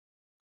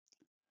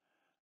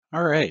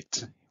All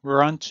right,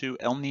 we're on to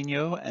El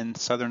Nino and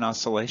Southern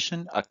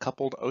Oscillation, a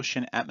coupled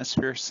ocean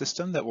atmosphere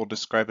system that we'll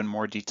describe in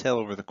more detail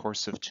over the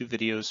course of 2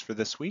 videos for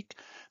this week.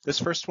 This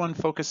first one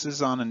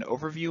focuses on an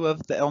overview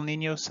of the El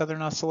Nino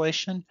Southern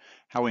Oscillation,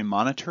 how we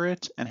monitor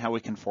it, and how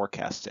we can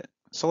forecast it.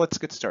 So let's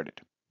get started.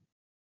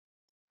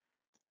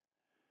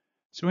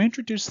 So we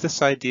introduced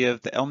this idea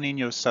of the El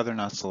Nino Southern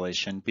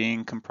Oscillation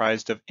being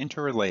comprised of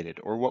interrelated,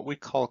 or what we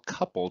call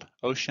coupled,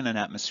 ocean and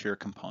atmosphere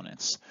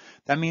components.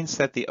 That means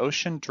that the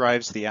ocean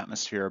drives the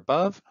atmosphere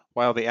above,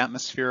 while the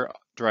atmosphere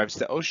drives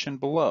the ocean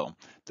below.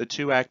 The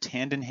two act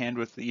hand in hand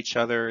with each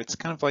other. It's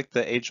kind of like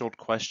the age-old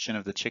question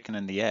of the chicken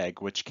and the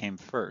egg, which came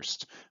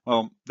first?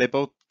 Well, they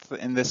both,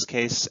 in this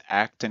case,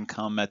 act and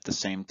come at the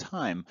same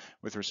time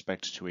with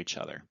respect to each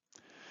other.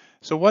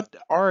 So what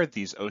are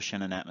these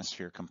ocean and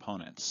atmosphere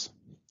components?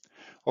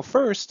 Well,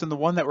 first, and the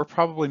one that we're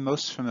probably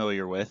most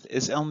familiar with,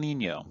 is El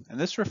Nino, and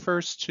this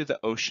refers to the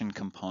ocean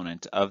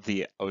component of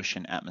the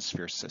ocean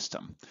atmosphere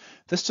system.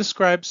 This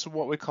describes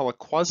what we call a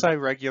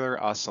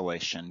quasi-regular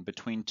oscillation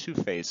between two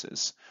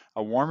phases,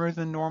 a warmer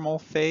than normal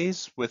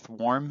phase with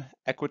warm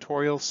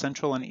equatorial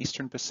central and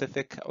eastern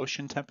Pacific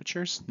ocean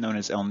temperatures, known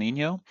as El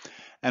Nino,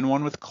 and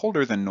one with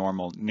colder than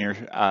normal near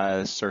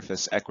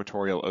surface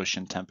equatorial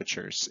ocean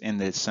temperatures in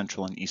the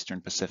central and eastern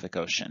Pacific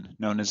Ocean,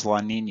 known as La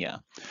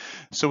Nina.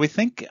 So we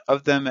think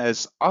of them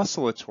as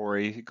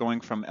oscillatory, going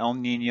from El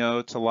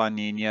Nino to La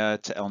Nina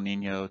to El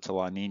Nino to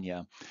La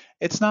Nina.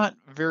 It's not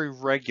very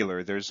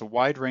regular. There's a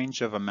wide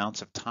range of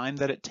amounts of time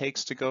that it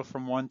takes to go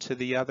from one to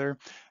the other.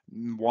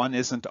 One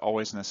isn't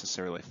always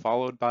necessarily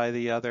followed by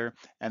the other,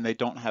 and they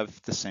don't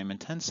have the same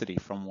intensity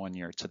from one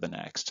year to the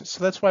next.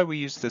 So that's why we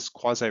use this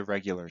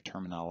quasi-regular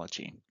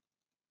terminology.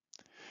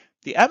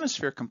 The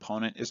atmosphere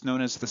component is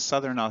known as the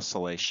Southern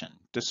Oscillation,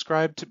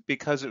 described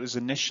because it was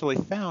initially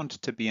found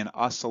to be an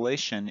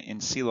oscillation in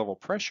sea level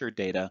pressure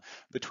data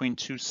between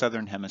two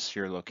southern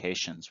hemisphere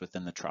locations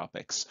within the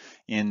tropics,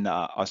 in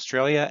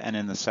Australia and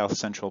in the South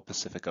Central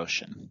Pacific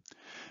Ocean.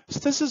 So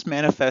this is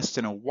manifest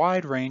in a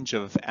wide range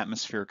of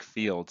atmospheric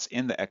fields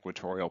in the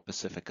equatorial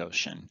Pacific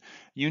Ocean.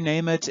 You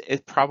name it,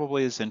 it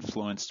probably is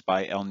influenced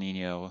by El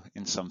Nino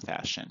in some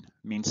fashion.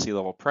 Mean sea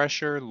level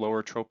pressure,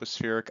 lower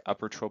tropospheric,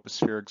 upper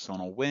tropospheric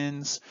zonal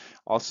winds,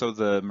 also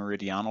the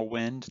meridional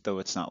wind, though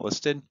it's not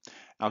listed,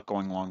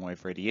 outgoing long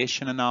wave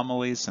radiation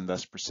anomalies and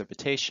thus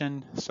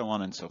precipitation, so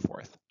on and so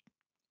forth.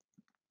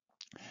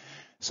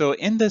 So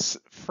in this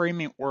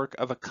framework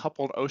of a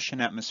coupled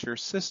ocean atmosphere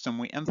system,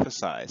 we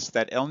emphasize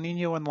that El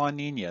Nino and La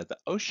Nina, the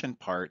ocean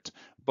part,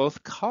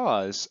 both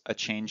cause a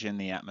change in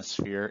the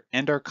atmosphere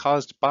and are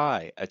caused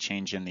by a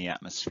change in the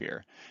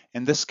atmosphere.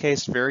 In this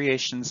case,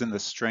 variations in the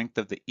strength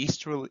of the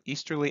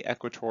easterly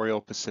equatorial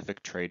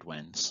Pacific trade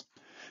winds.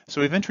 So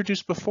we've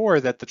introduced before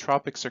that the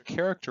tropics are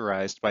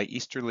characterized by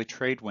easterly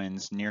trade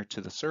winds near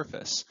to the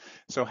surface.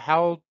 So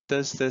how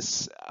is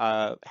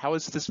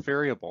this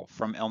variable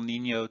from El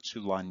Nino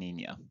to La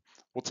Nina?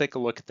 We'll take a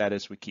look at that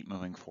as we keep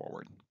moving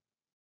forward.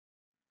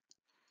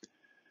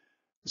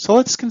 So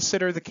let's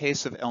consider the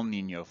case of El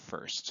Nino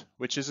first,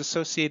 which is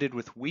associated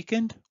with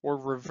weakened or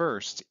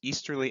reversed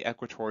easterly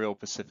equatorial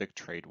Pacific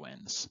trade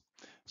winds.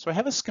 So I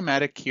have a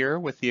schematic here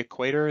with the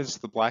equator as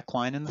the black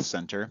line in the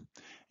center,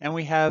 and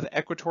we have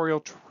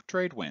equatorial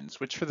trade winds,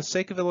 which for the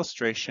sake of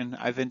illustration,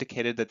 I've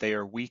indicated that they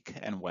are weak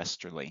and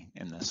westerly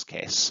in this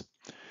case.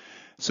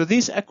 So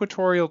these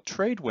equatorial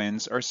trade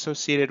winds are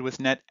associated with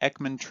net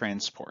Ekman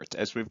transport,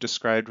 as we've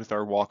described with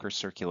our Walker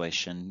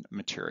circulation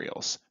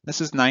materials.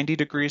 This is 90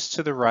 degrees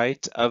to the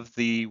right of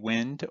the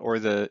wind, or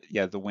the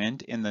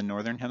wind in the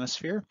northern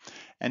hemisphere,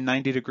 and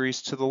 90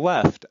 degrees to the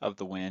left of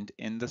the wind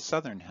in the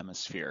southern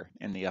hemisphere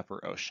in the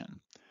upper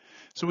ocean.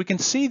 So we can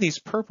see these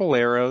purple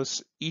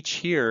arrows, each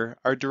here,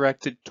 are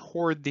directed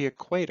toward the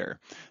equator.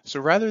 So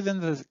rather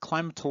than the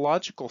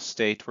climatological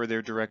state where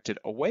they're directed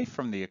away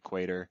from the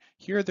equator,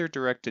 here they're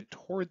directed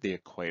toward the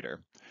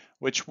equator,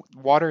 which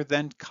water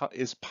then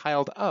is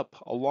piled up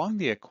along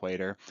the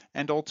equator,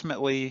 and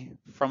ultimately,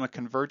 from a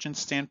convergence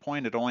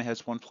standpoint, it only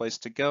has one place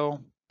to go,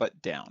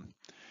 but down.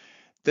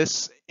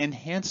 This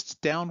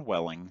enhanced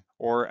downwelling,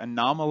 or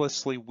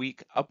anomalously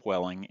weak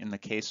upwelling in the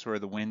case where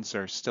the winds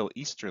are still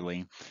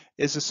easterly,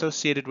 is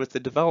associated with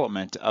the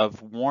development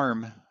of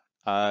warm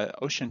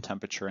ocean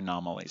temperature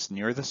anomalies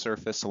near the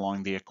surface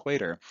along the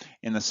equator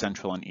in the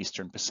central and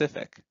eastern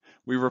Pacific.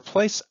 We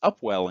replace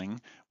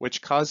upwelling,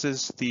 which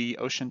causes the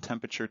ocean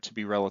temperature to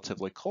be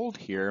relatively cold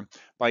here,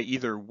 by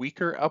either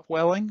weaker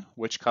upwelling,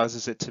 which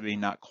causes it to be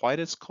not quite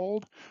as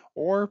cold,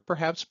 or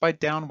perhaps by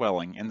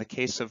downwelling in the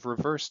case of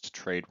reversed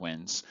trade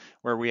winds,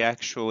 where we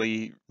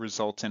actually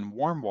result in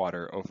warm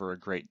water over a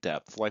great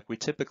depth, like we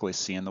typically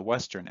see in the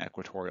western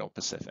equatorial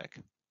Pacific.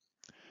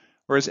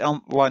 Whereas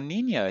La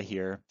Nina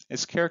here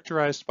is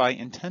characterized by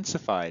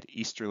intensified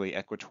easterly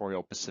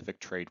equatorial Pacific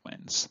trade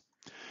winds.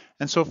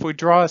 And so if we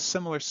draw a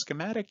similar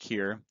schematic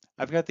here,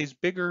 I've got these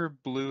bigger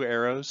blue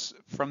arrows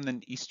from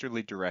the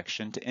easterly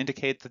direction to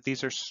indicate that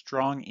these are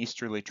strong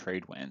easterly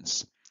trade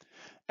winds.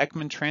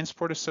 Ekman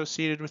transport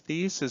associated with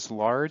these is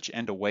large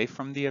and away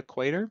from the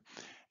equator,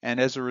 And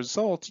as a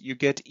result, you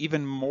get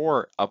even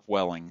more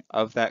upwelling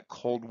of that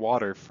cold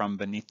water from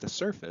beneath the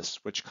surface,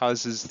 which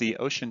causes the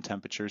ocean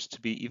temperatures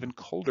to be even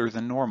colder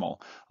than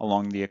normal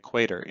along the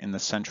equator in the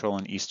central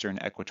and eastern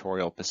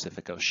equatorial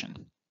Pacific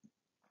Ocean.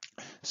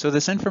 So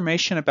this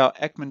information about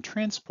Ekman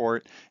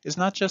transport is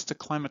not just a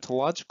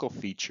climatological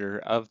feature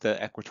of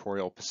the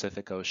equatorial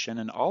Pacific Ocean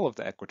and all of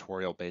the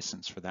equatorial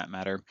basins for that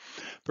matter,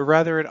 but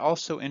rather it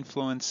also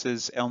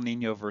influences El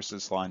Nino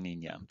versus La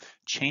Nina.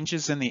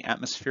 Changes in the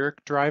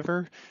atmospheric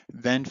driver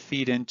then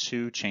feed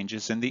into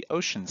changes in the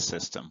ocean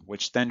system,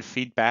 which then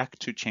feed back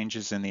to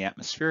changes in the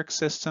atmospheric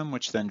system,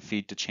 which then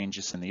feed to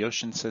changes in the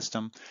ocean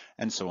system,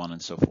 and so on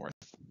and so forth.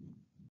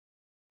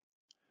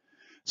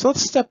 So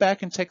let's step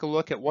back and take a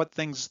look at what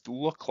things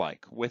look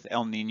like with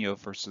El Nino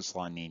versus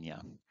La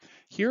Nina.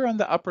 Here on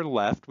the upper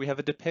left, we have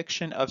a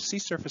depiction of sea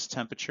surface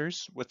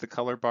temperatures with the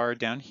color bar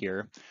down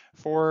here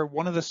for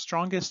one of the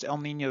strongest El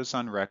Ninos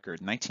on record,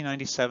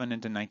 1997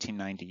 into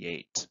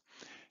 1998.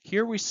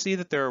 Here we see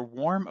that there are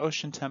warm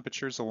ocean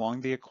temperatures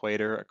along the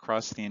equator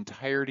across the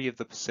entirety of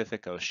the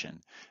Pacific Ocean,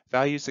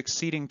 values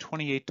exceeding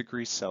 28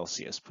 degrees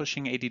Celsius,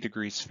 pushing 80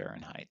 degrees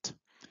Fahrenheit.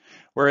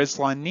 Whereas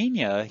La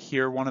Nina,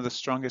 here one of the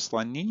strongest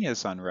La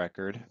Ninas on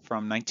record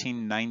from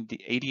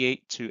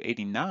 1988 to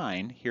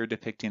 89, here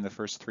depicting the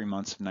first 3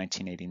 months of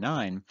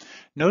 1989,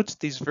 notes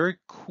these very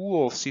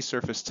cool sea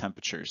surface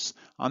temperatures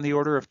on the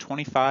order of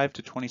 25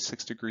 to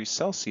 26 degrees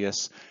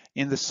Celsius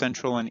in the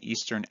central and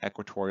eastern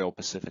equatorial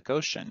Pacific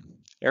Ocean.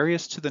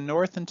 Areas to the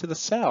north and to the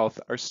south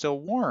are still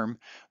warm,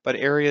 but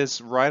areas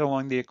right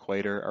along the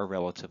equator are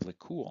relatively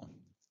cool.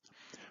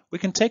 We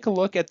can take a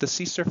look at the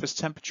sea surface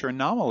temperature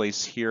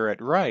anomalies here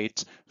at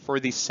right for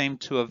these same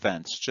two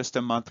events, just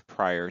a month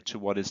prior to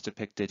what is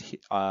depicted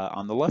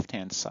on the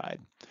left-hand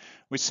side.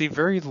 We see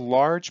very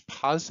large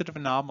positive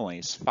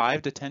anomalies,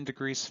 5 to 10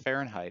 degrees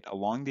Fahrenheit,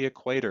 along the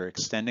equator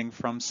extending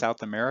from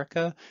South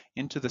America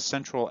into the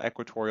central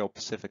equatorial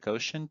Pacific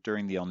Ocean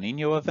during the El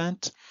Nino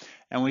event.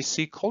 And we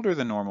see colder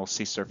than normal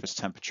sea surface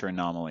temperature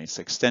anomalies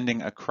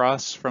extending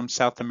across from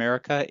South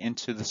America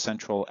into the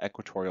central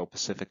equatorial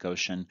Pacific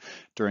Ocean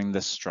during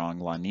this strong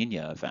La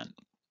Nina event.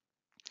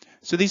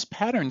 So these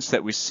patterns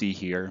that we see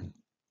here,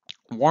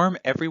 warm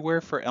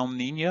everywhere for El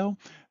Nino,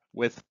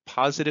 with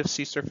positive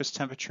sea surface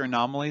temperature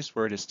anomalies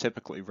where it is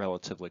typically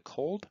relatively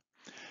cold.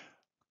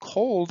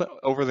 Cold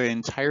over the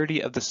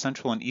entirety of the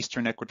central and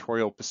eastern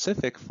equatorial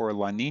Pacific for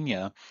La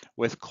Nina,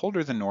 with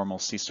colder than normal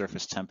sea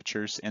surface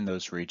temperatures in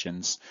those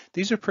regions.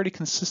 These are pretty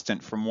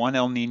consistent from one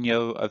El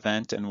Nino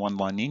event and one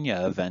La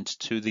Nina event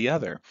to the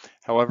other.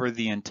 However,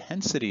 the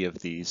intensity of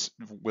these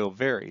will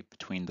vary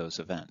between those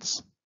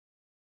events.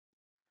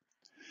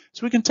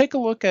 So we can take a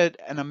look at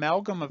an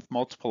amalgam of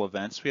multiple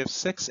events. We have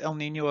 6 El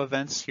Nino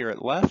events here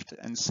at left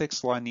and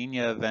 6 La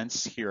Nina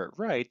events here at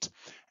right,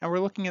 and we're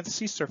looking at the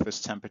sea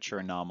surface temperature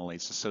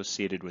anomalies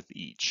associated with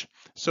each.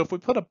 So if we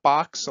put a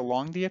box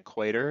along the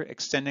equator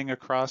extending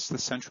across the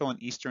central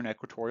and eastern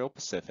equatorial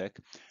Pacific,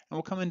 and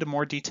we'll come into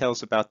more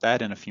details about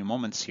that in a few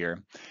moments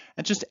here,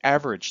 and just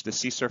average the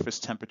sea surface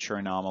temperature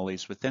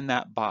anomalies within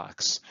that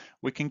box,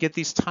 we can get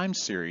these time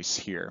series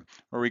here,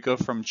 where we go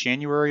from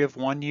January of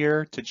one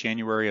year to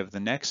January of the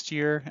next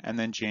year, and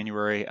then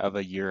January of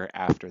a year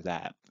after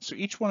that. So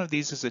each one of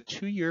these is a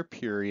 2-year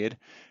period,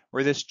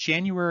 where this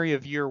January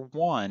of year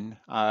one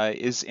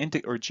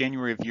or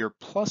January of year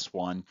plus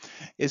one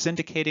is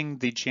indicating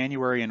the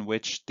January in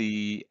which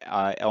the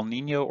El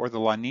Nino or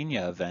the La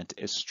Nina event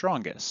is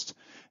strongest.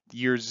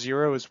 Year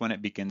 0 is when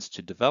it begins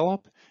to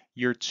develop.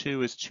 Year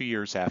 2 is 2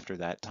 years after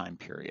that time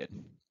period.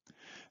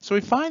 So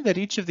we find that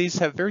each of these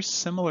have very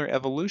similar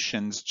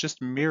evolutions,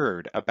 just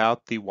mirrored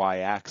about the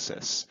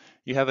y-axis.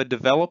 You have a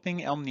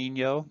developing El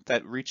Nino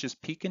that reaches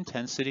peak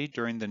intensity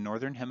during the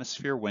northern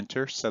hemisphere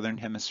winter, southern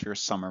hemisphere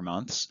summer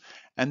months,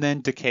 and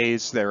then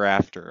decays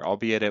thereafter,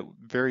 albeit at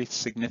very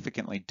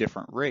significantly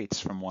different rates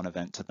from one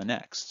event to the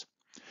next.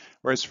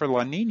 Whereas for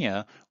La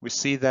Nina, we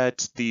see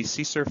that the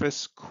sea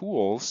surface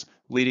cools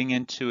leading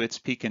into its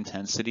peak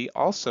intensity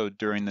also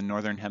during the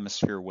northern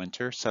hemisphere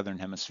winter, southern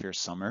hemisphere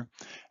summer,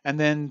 and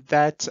then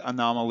that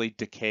anomaly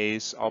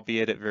decays,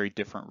 albeit at very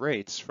different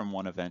rates from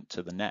one event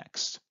to the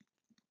next.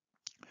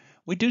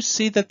 We do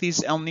see that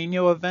these El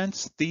Nino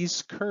events,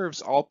 these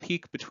curves all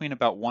peak between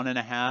about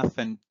 1.5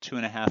 and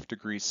 2.5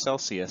 degrees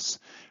Celsius,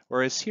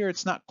 whereas here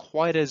it's not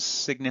quite as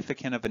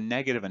significant of a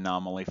negative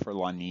anomaly for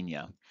La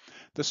Nina.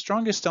 The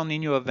strongest El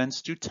Nino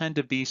events do tend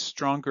to be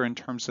stronger in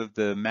terms of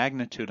the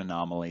magnitude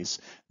anomalies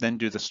than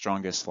do the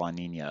strongest La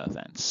Nina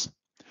events.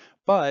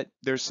 But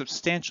there's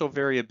substantial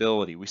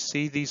variability. We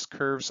see these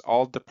curves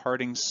all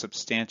departing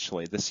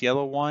substantially. This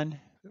yellow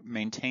one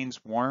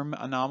maintains warm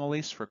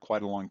anomalies for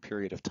quite a long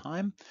period of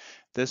time.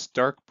 This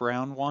dark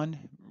brown one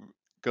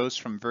goes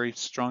from very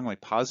strongly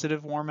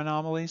positive warm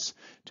anomalies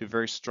to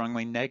very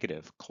strongly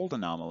negative cold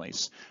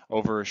anomalies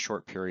over a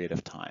short period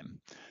of time.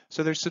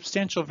 So there's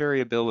substantial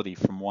variability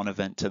from one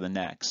event to the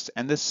next,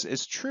 and this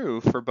is true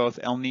for both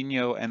El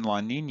Nino and La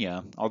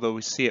Nina, although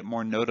we see it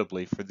more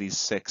notably for these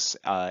 6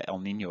 El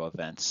Nino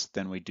events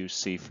than we do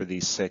see for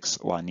these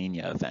 6 La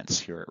Nina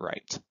events here at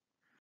right.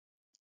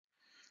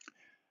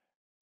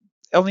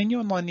 El Nino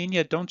and La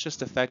Nina don't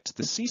just affect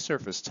the sea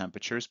surface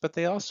temperatures, but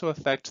they also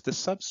affect the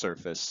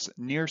subsurface,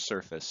 near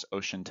surface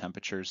ocean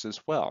temperatures as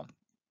well.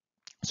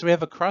 So we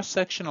have a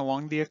cross-section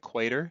along the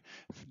equator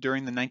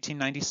during the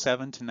 1997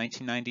 to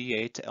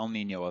 1998 El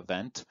Nino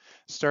event.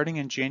 Starting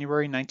in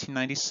January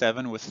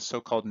 1997 with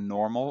so-called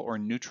normal or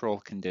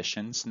neutral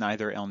conditions,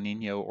 neither El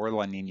Nino or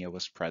La Nina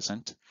was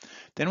present.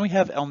 Then we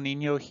have El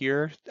Nino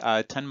here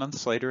 10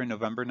 months later in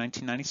November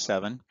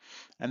 1997.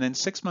 And then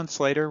 6 months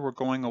later, we're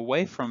going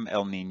away from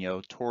El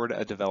Nino toward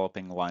a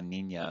developing La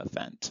Nina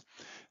event.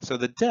 So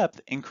the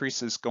depth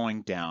increases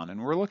going down,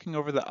 and we're looking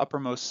over the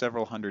uppermost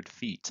several hundred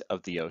feet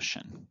of the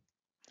ocean.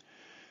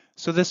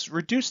 So this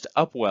reduced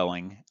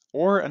upwelling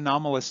or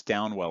anomalous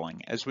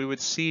downwelling, as we would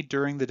see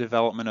during the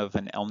development of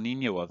an El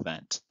Nino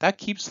event, that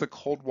keeps the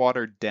cold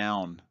water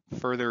down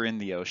further in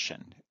the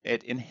ocean.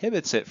 It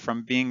inhibits it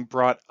from being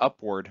brought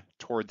upward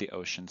toward the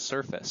ocean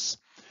surface.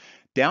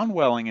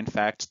 Downwelling, in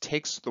fact,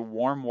 takes the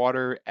warm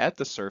water at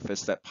the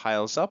surface that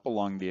piles up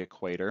along the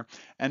equator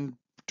and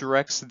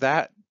directs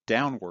that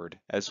downward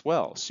as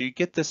well. So you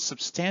get this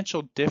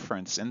substantial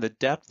difference in the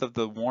depth of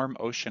the warm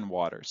ocean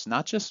waters,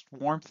 not just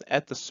warmth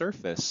at the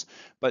surface,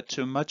 but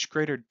to a much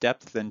greater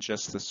depth than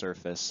just the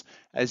surface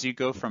as you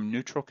go from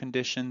neutral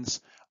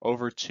conditions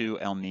over to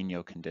El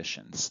Nino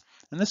conditions.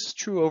 And this is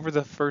true over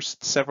the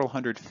first several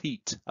hundred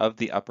feet of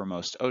the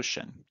uppermost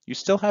ocean. You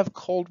still have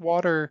cold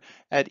water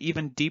at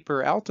even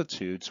deeper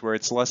altitudes where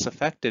it's less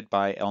affected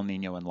by El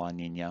Nino and La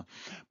Nina,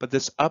 but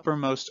this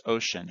uppermost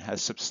ocean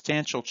has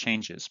substantial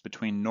changes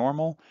between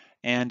normal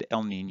and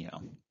El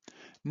Nino.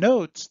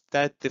 Note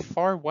that the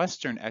far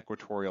western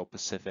equatorial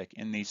Pacific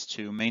in these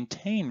two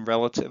maintain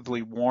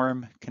relatively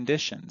warm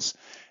conditions.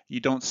 You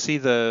don't see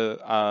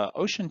the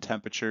ocean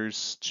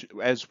temperatures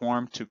as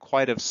warm to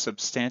quite as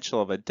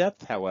substantial of a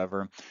depth,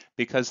 however,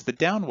 because the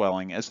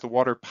downwelling, as the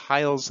water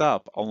piles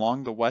up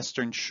along the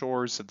western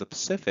shores of the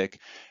Pacific,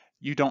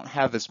 you don't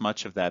have as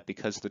much of that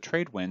because the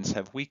trade winds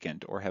have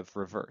weakened or have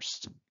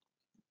reversed.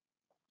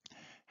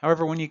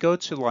 However, when you go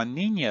to La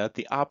Nina,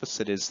 the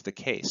opposite is the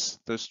case.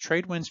 Those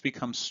trade winds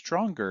become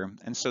stronger,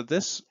 and so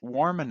this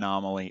warm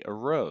anomaly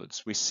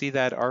erodes. We see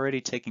that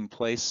already taking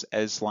place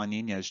as La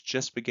Nina is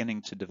just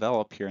beginning to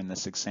develop here in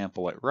this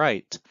example at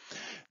right.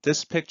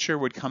 This picture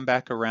would come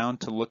back around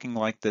to looking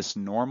like this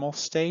normal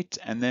state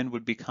and then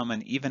would become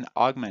an even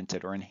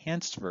augmented or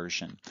enhanced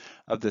version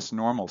of this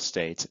normal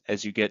state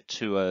as you get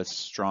to a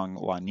strong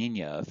La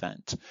Nina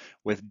event,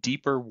 with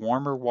deeper,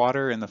 warmer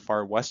water in the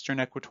far western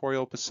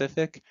equatorial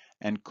Pacific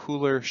and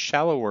cooler,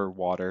 shallower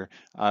water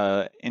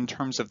in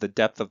terms of the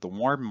depth of the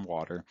warm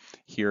water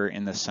here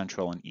in the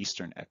central and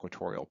eastern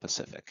equatorial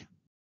Pacific.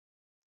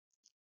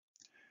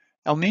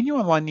 El Nino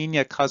and La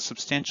Nina cause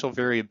substantial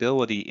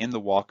variability in the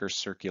Walker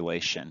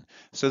circulation.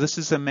 So this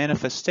is a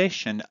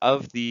manifestation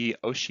of the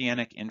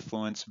oceanic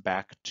influence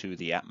back to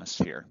the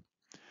atmosphere.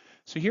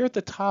 So here at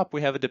the top,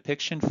 we have a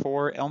depiction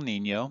for El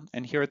Nino,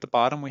 and here at the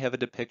bottom, we have a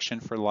depiction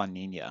for La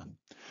Nina.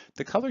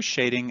 The color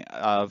shading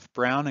of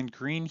brown and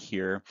green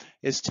here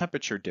is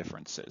temperature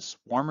differences,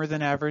 warmer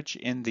than average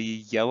in the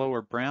yellow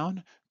or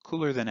brown,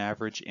 cooler than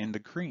average in the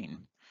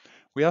green.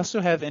 We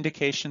also have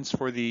indications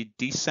for the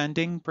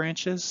descending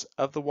branches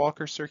of the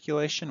Walker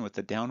circulation with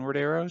the downward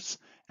arrows,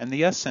 and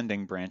the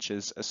ascending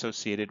branches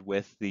associated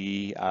with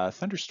the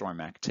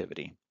thunderstorm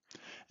activity.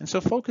 And so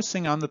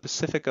focusing on the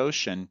Pacific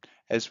Ocean,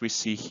 as we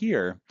see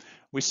here,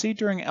 we see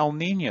during El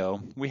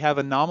Nino, we have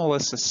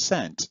anomalous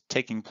ascent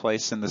taking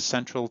place in the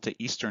central to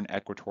eastern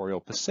equatorial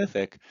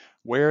Pacific,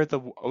 where the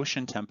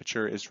ocean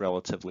temperature is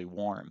relatively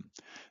warm.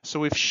 So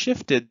we've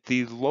shifted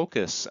the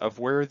locus of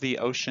where the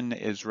ocean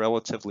is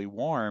relatively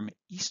warm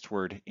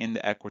eastward in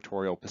the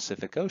equatorial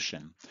Pacific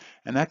Ocean.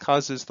 And that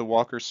causes the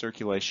Walker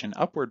circulation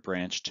upward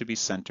branch to be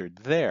centered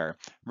there,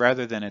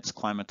 rather than its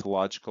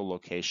climatological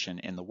location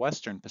in the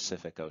western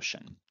Pacific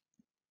Ocean.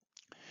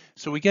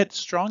 So we get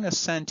strong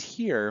ascent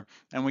here,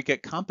 and we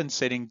get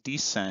compensating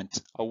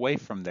descent away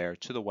from there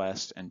to the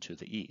west and to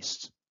the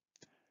east.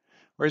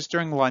 Whereas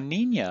during La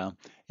Nina,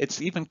 it's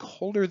even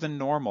colder than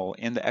normal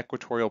in the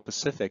equatorial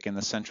Pacific in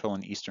the central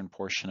and eastern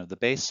portion of the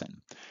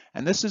basin.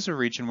 And this is a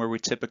region where we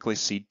typically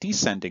see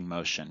descending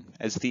motion,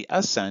 as the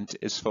ascent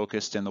is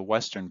focused in the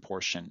western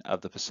portion of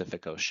the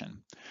Pacific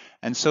Ocean.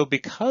 And so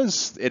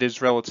because it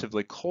is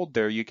relatively cold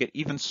there, you get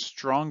even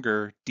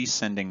stronger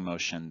descending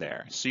motion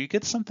there. So you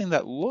get something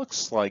that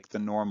looks like the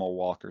normal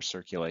Walker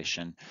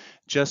circulation,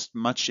 just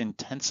much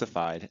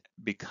intensified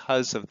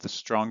because of the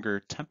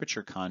stronger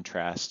temperature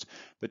contrast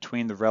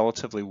between the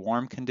relatively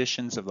warm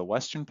conditions of the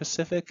Western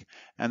Pacific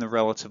and the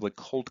relatively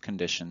cold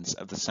conditions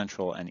of the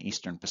Central and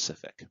Eastern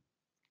Pacific.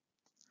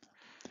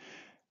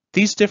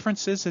 These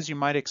differences, as you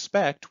might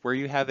expect, where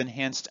you have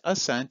enhanced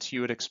ascent,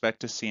 you would expect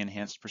to see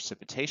enhanced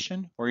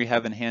precipitation. Where you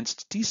have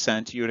enhanced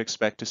descent, you would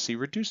expect to see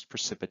reduced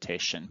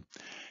precipitation.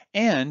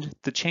 And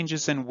the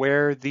changes in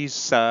where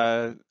these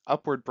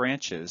upward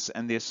branches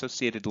and the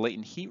associated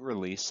latent heat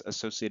release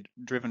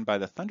driven by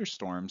the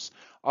thunderstorms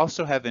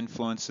also have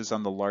influences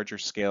on the larger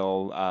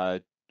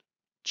scale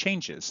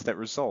changes that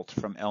result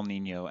from El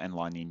Nino and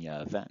La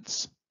Nina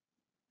events.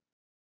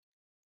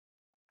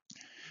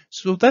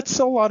 So that's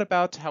a lot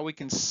about how we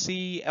can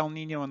see El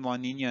Nino and La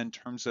Nina in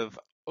terms of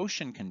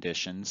ocean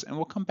conditions, and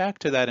we'll come back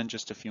to that in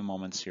just a few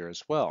moments here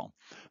as well.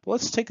 But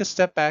let's take a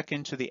step back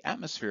into the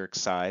atmospheric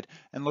side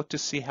and look to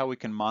see how we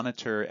can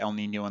monitor El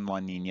Nino and La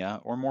Nina,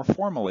 or more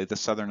formally, the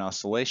Southern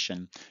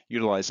Oscillation,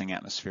 utilizing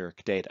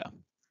atmospheric data.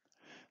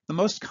 The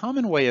most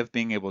common way of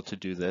being able to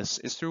do this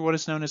is through what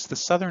is known as the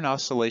Southern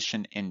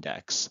Oscillation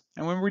Index.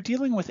 And when we're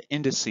dealing with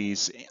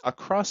indices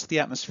across the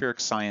atmospheric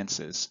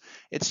sciences,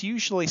 it's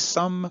usually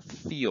some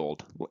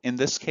field, in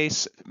this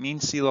case mean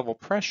sea level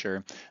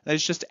pressure, that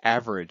is just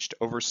averaged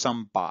over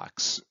some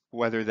box,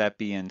 whether that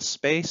be in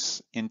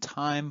space, in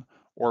time,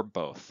 or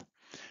both.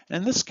 And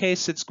in this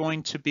case, it's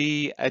going to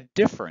be a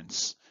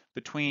difference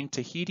between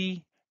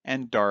Tahiti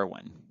and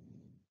Darwin.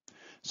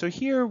 So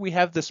here we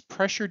have this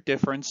pressure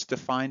difference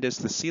defined as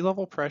the sea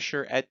level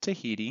pressure at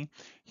Tahiti,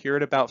 here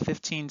at about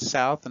 15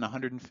 south and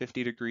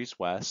 150 degrees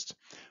west,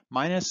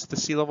 minus the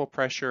sea level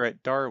pressure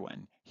at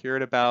Darwin, here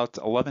at about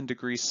 11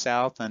 degrees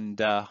south and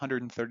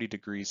 130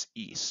 degrees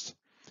east.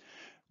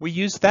 We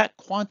use that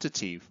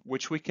quantity,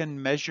 which we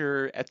can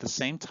measure at the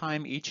same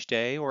time each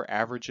day or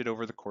average it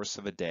over the course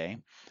of a day,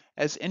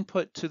 as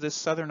input to this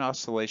Southern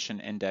Oscillation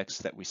Index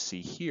that we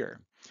see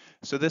here.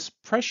 So this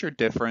pressure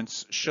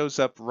difference shows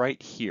up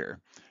right here,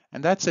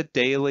 and that's a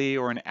daily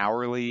or an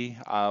hourly,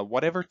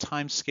 whatever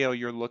time scale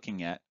you're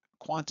looking at,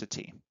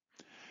 quantity.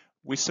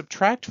 We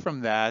subtract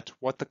from that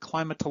what the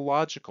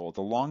climatological,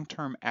 the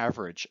long-term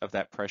average of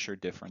that pressure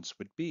difference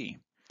would be.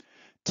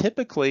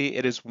 Typically,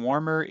 it is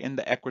warmer in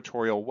the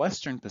equatorial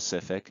western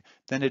Pacific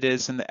than it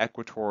is in the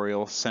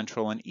equatorial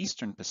central and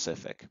eastern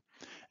Pacific.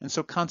 And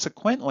so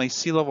consequently,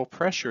 sea level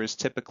pressure is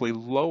typically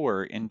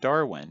lower in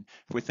Darwin.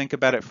 If we think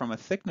about it from a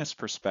thickness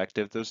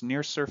perspective, those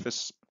near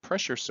surface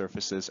pressure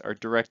surfaces are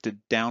directed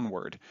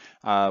downward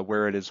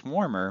where it is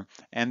warmer,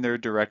 and they're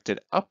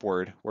directed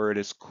upward where it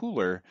is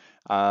cooler,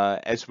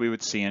 as we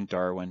would see in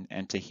Darwin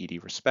and Tahiti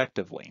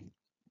respectively.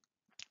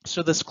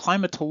 So this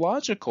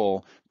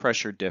climatological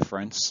pressure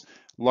difference,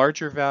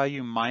 larger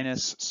value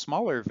minus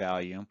smaller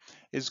value,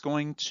 is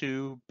going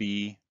to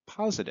be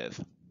positive.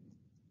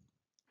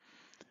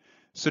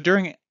 So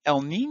during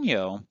El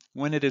Nino,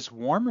 when it is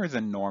warmer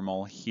than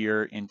normal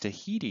here in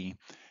Tahiti,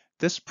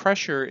 this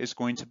pressure is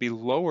going to be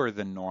lower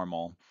than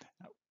normal.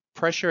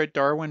 Pressure at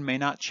Darwin may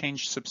not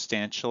change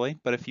substantially,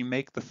 but if you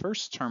make the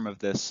first term of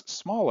this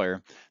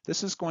smaller,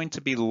 this is going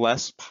to be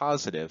less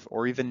positive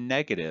or even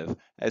negative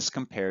as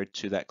compared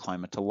to that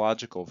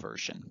climatological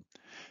version.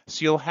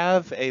 So you'll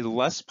have a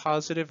less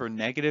positive or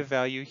negative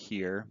value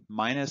here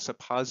minus a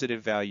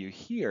positive value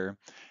here,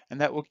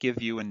 and that will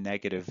give you a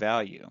negative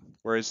value.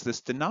 Whereas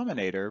this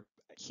denominator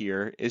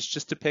here is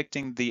just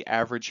depicting the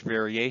average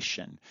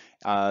variation,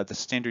 the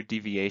standard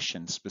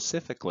deviation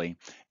specifically,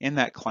 in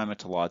that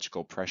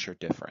climatological pressure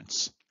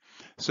difference.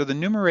 So the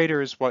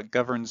numerator is what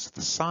governs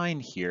the sign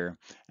here,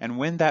 and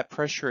when that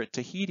pressure at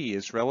Tahiti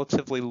is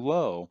relatively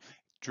low,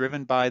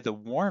 driven by the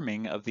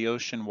warming of the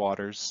ocean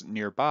waters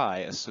nearby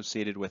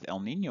associated with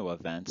El Nino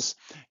events,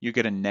 you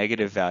get a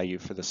negative value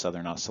for the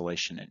Southern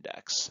Oscillation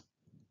Index.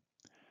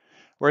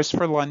 Whereas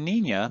for La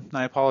Nina,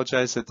 I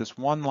apologize that this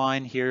one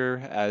line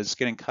here is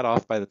getting cut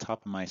off by the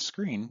top of my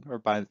screen, or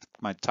by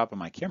my top of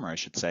my camera, I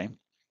should say.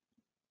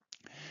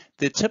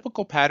 The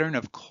typical pattern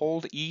of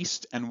cold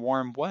east and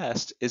warm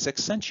west is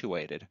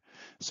accentuated.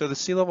 So the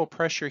sea level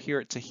pressure here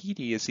at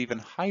Tahiti is even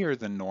higher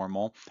than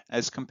normal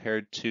as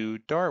compared to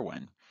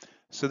Darwin.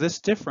 So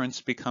this difference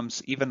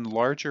becomes even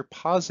larger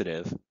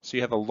positive. So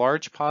you have a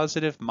large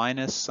positive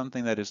minus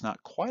something that is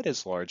not quite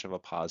as large of a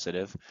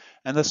positive,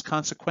 and thus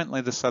consequently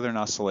the Southern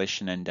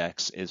Oscillation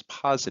Index is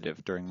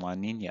positive during La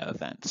Nina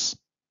events.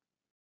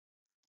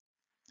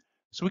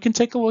 So we can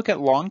take a look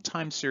at long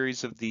time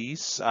series of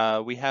these.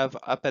 We have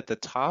up at the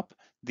top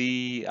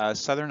the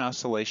Southern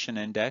Oscillation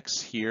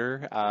Index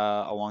here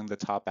along the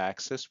top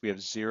axis. We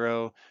have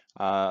 0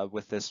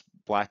 with this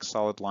black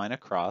solid line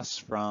across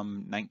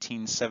from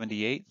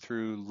 1978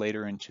 through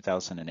later in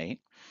 2008.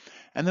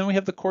 And then we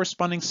have the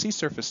corresponding sea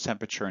surface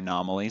temperature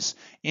anomalies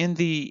in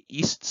the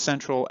east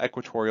central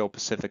equatorial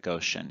Pacific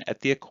Ocean at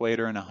the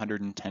equator and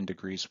 110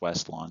 degrees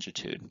west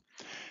longitude.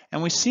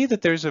 And we see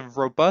that there's a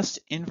robust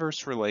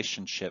inverse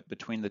relationship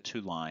between the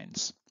two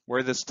lines.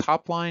 Where this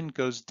top line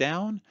goes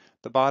down,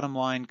 the bottom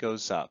line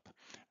goes up.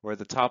 Where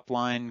the top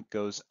line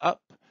goes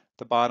up,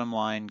 the bottom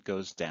line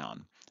goes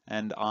down,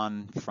 and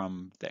on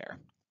from there.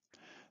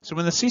 So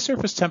when the sea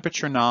surface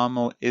temperature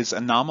is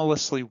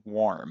anomalously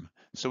warm,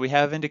 so we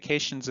have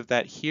indications of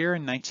that here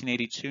in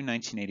 1982,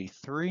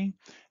 1983,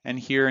 and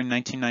here in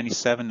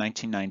 1997,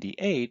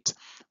 1998,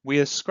 we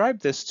ascribe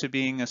this to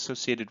being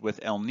associated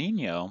with El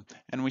Nino,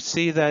 and we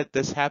see that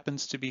this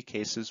happens to be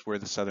cases where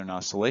the Southern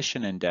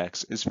Oscillation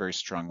Index is very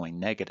strongly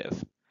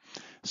negative.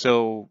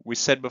 So we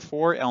said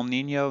before, El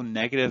Nino,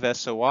 negative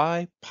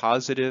SOI,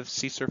 positive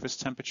sea surface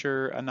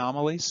temperature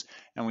anomalies,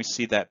 and we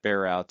see that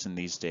bear out in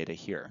these data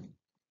here.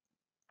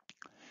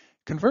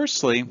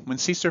 Conversely, when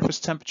sea surface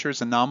temperature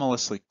is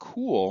anomalously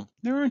cool,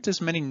 there aren't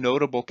as many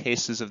notable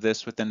cases of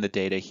this within the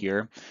data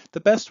here. The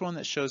best one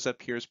that shows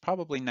up here is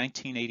probably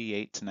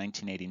 1988 to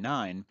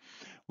 1989.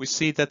 We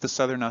see that the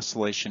Southern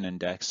Oscillation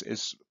Index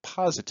is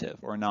positive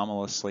or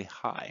anomalously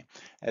high,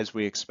 as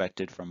we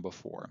expected from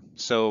before.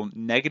 So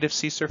negative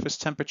sea surface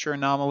temperature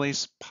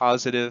anomalies,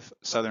 positive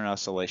Southern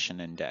Oscillation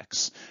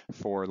Index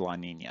for La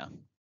Nina.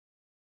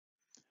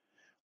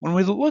 When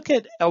we look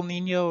at El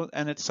Nino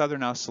and its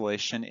southern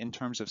oscillation in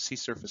terms of sea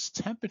surface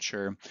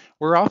temperature,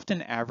 we're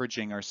often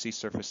averaging our sea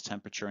surface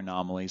temperature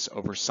anomalies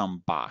over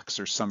some box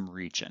or some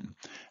region.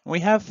 And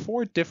we have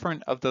 4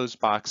 different of those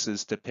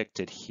boxes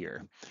depicted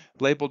here,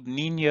 labeled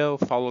Nino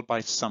followed by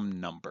some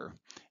number.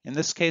 In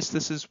this case,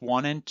 this is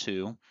 1 and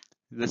 2,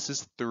 this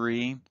is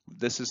 3,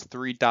 this is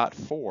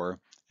 3.4,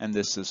 and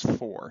this is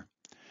 4.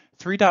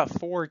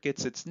 3.4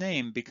 gets its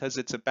name because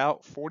it's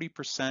about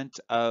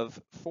 40%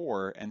 of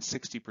 4 and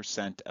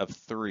 60% of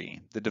 3,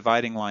 the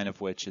dividing line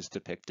of which is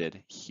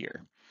depicted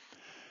here.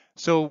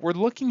 So we're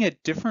looking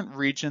at different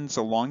regions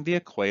along the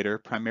equator,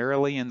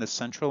 primarily in the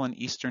central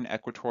and eastern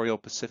equatorial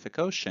Pacific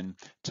Ocean,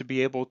 to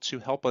be able to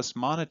help us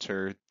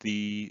monitor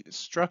the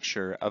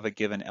structure of a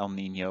given El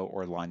Nino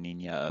or La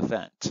Nina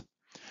event.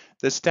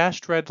 This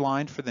dashed red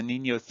line for the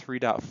Nino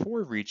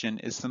 3.4 region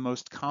is the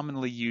most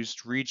commonly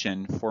used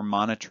region for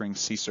monitoring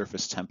sea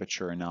surface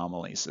temperature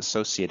anomalies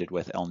associated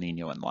with El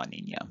Nino and La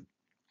Nina.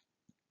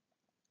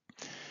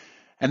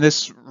 And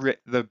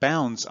the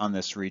bounds on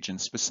this region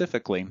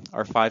specifically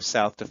are 5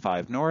 south to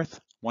 5 north,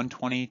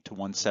 120 to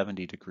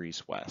 170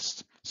 degrees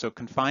west. So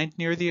confined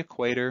near the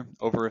equator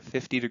over a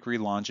 50-degree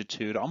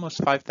longitude,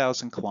 almost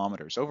 5,000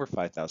 kilometers, over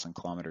 5,000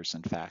 kilometers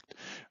in fact,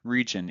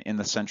 region in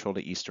the central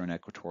to eastern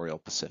equatorial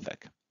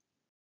Pacific.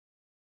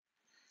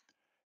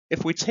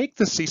 If we take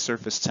the sea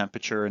surface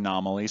temperature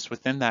anomalies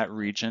within that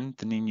region,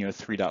 the Nino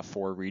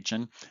 3.4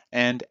 region,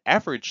 and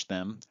average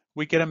them,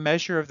 we get a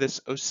measure of this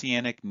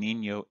oceanic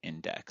Nino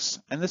index.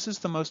 And this is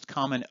the most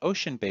common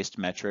ocean-based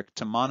metric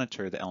to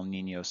monitor the El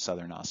Nino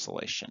Southern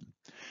Oscillation.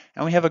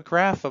 And we have a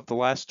graph of the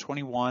last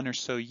 21 or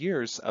so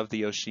years of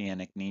the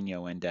oceanic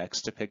Nino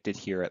index depicted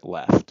here at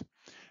left,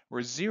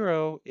 where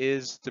 0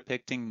 is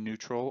depicting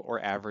neutral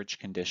or average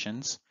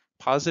conditions.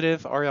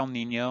 Positive are El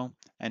Nino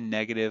and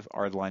negative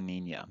are La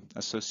Nina,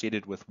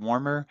 associated with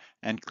warmer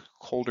and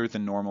colder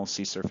than normal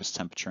sea surface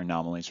temperature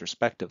anomalies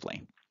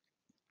respectively.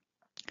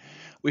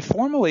 We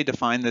formally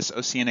define this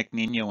oceanic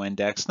Nino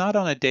index not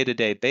on a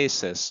day-to-day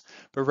basis,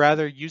 but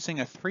rather using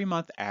a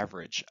 3-month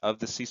average of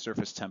the sea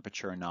surface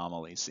temperature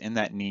anomalies in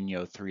that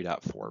Nino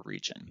 3.4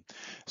 region.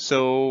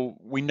 So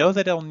we know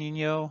that El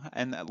Nino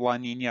and La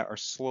Nina are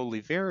slowly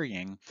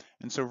varying,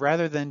 and so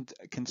rather than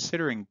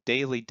considering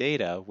daily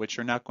data, which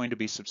are not going to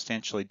be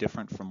substantially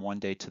different from one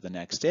day to the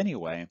next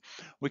anyway,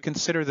 we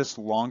consider this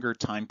longer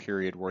time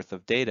period worth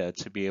of data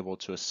to be able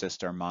to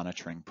assist our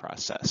monitoring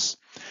process.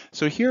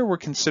 So here we're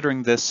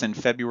considering this in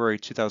February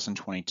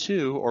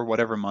 2022, or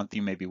whatever month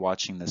you may be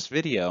watching this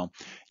video.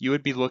 You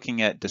would be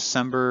looking at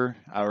November,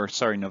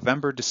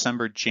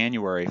 December,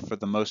 January for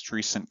the most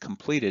recent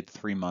completed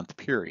 3-month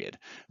period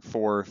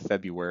for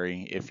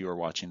February if you were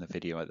watching the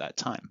video at that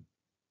time.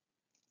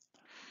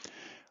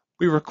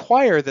 We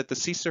require that the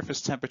sea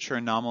surface temperature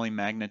anomaly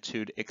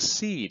magnitude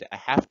exceed a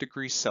 ½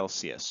 degree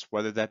Celsius,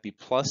 whether that be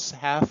plus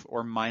half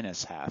or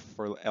minus half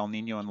for El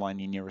Nino and La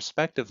Nina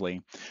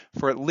respectively,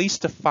 for at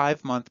least a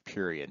 5-month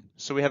period.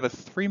 So we have a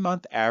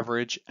 3-month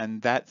average,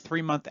 and that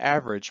 3-month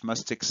average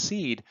must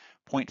exceed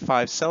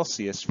 0.5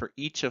 Celsius for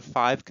each of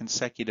 5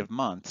 consecutive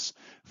months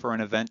for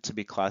an event to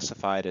be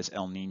classified as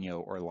El Nino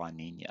or La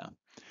Nina.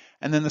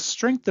 And then the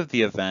strength of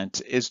the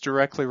event is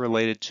directly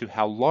related to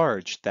how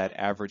large that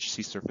average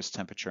sea surface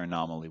temperature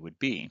anomaly would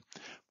be.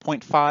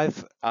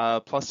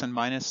 0.5 plus and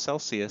minus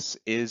Celsius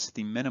is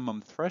the minimum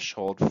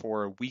threshold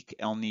for a weak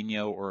El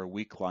Nino or a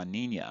weak La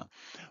Nina.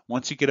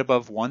 Once you get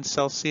above 1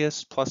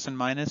 Celsius plus and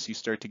minus, you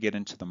start to get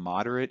into the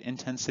moderate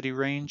intensity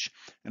range.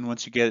 And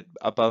once you get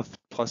above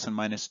plus and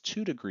minus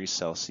 2 degrees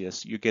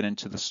Celsius, you get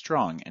into the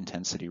strong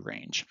intensity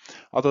range,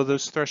 although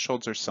those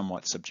thresholds are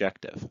somewhat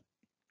subjective.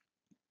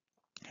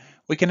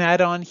 We can add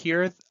on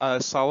here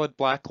solid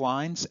black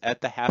lines at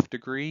the ½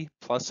 degree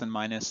plus and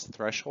minus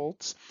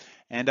thresholds.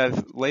 And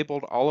I've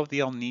labeled all of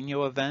the El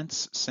Nino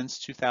events since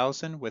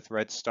 2000 with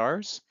red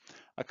stars.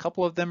 A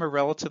couple of them are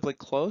relatively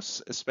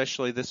close,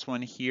 especially this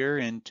one here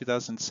in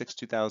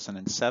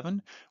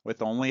 2006-2007,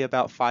 with only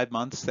about 5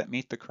 months that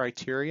meet the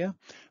criteria.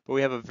 But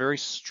we have a very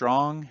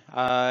strong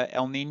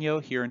El Nino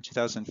here in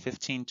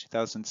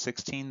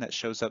 2015-2016 that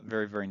shows up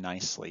very, very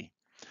nicely.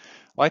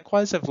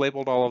 Likewise, I've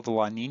labeled all of the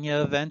La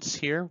Nina events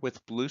here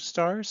with blue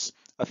stars,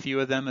 a few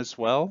of them as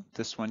well.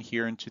 This one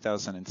here in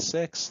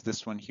 2006,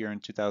 this one here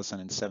in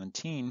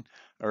 2017,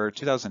 or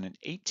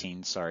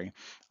 2018, sorry,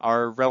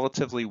 are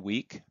relatively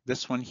weak.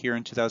 This one here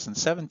in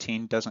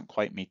 2017 doesn't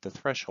quite meet the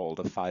threshold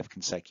of 5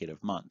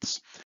 consecutive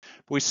months.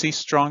 We see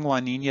strong La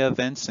Nina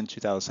events in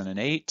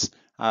 2008,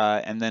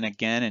 and then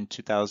again in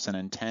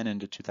 2010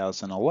 into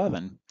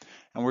 2011.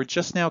 And we're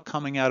just now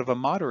coming out of a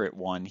moderate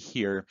one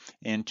here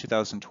in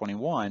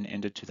 2021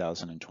 into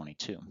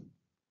 2022.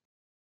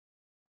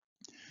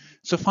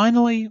 So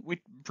finally, we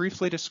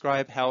briefly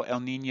describe how El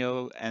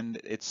Nino and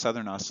its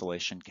southern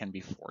oscillation can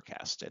be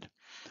forecasted.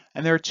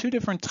 And there are two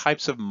different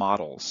types of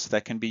models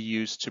that can be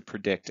used to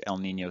predict El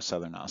Nino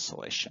Southern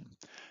Oscillation.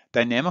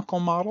 Dynamical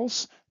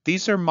models,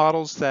 these are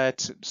models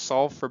that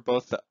solve for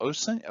both the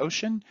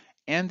ocean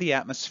and the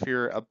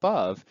atmosphere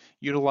above,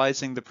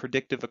 utilizing the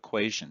predictive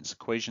equations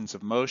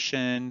of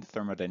motion,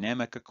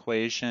 thermodynamic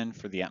equation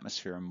for the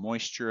atmosphere and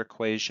moisture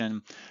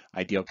equation,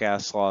 ideal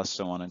gas law,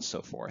 so on and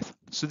so forth.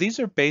 So these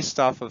are based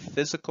off of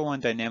physical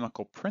and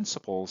dynamical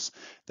principles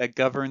that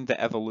govern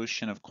the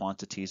evolution of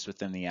quantities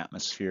within the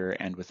atmosphere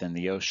and within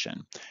the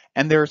ocean.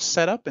 And they're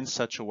set up in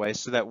such a way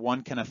so that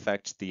one can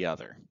affect the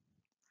other.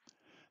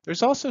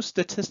 There's also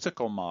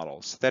statistical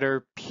models that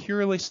are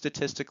purely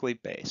statistically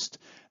based.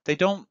 They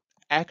don't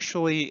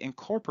actually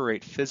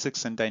incorporate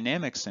physics and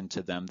dynamics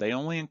into them. They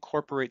only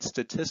incorporate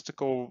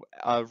statistical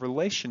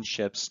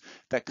relationships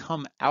that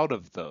come out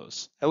of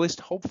those. At least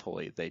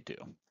hopefully they do.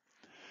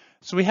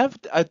 So we have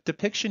a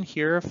depiction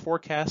here of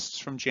forecasts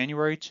from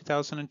January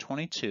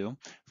 2022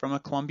 from a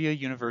Columbia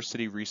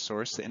University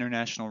resource, the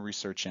International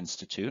Research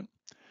Institute.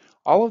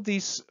 All of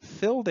these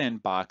filled in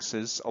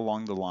boxes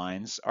along the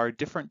lines are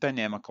different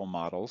dynamical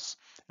models,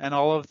 and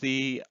all of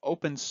the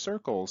open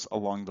circles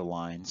along the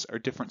lines are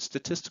different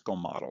statistical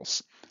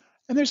models.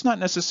 And there's not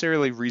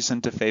necessarily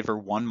reason to favor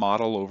one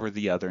model over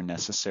the other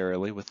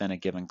necessarily within a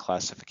given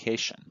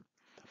classification.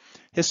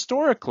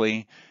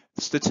 Historically,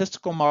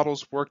 statistical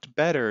models worked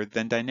better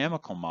than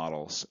dynamical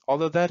models,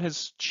 although that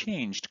has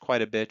changed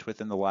quite a bit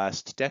within the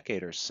last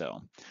decade or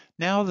so.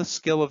 Now the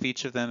skill of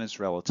each of them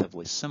is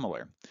relatively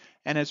similar.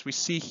 And as we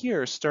see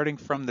here, starting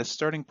from the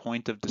starting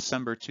point of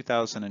December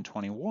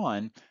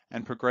 2021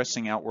 and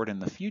progressing outward in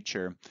the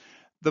future,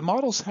 the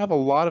models have a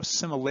lot of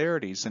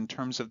similarities in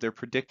terms of their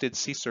predicted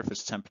sea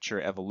surface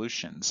temperature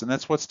evolutions, and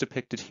that's what's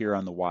depicted here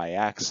on the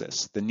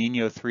y-axis, the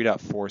Nino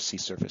 3.4 sea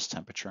surface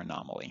temperature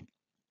anomaly,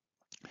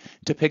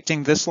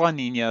 depicting this La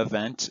Nina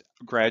event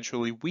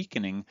gradually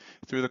weakening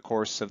through the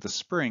course of the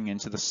spring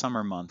into the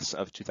summer months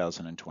of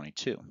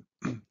 2022.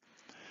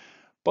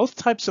 Both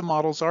types of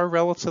models are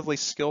relatively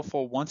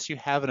skillful once you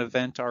have an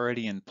event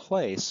already in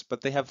place,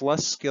 but they have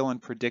less skill in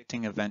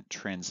predicting event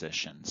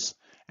transitions.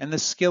 And the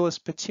skill is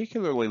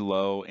particularly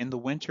low in the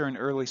winter and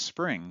early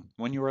spring,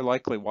 when you are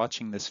likely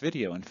watching this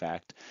video, in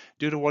fact,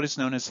 due to what is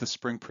known as the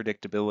spring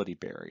predictability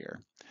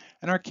barrier.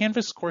 And our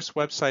Canvas course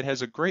website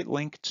has a great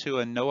link to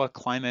a NOAA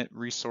climate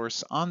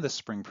resource on the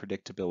spring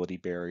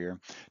predictability barrier,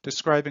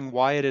 describing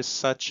why it is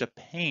such a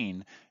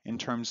pain in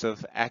terms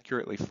of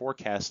accurately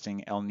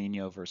forecasting El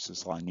Nino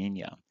versus La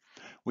Nina.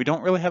 We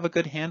don't really have a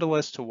good handle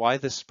as to why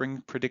the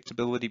spring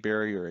predictability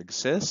barrier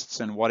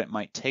exists and what it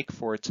might take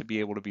for it to be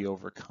able to be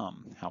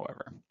overcome,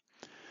 however.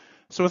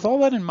 So with all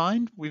that in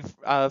mind, we've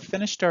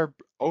finished our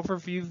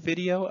overview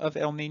video of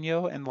El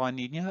Nino and La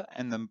Nina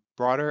and the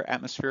broader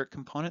atmospheric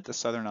component, the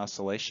Southern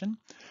Oscillation.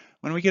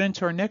 When we get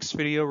into our next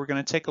video, we're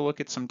going to take a look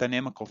at some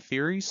dynamical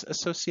theories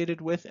associated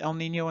with El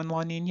Nino and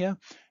La Nina,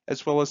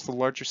 as well as the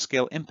larger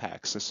scale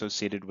impacts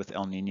associated with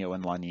El Nino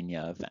and La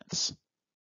Nina events.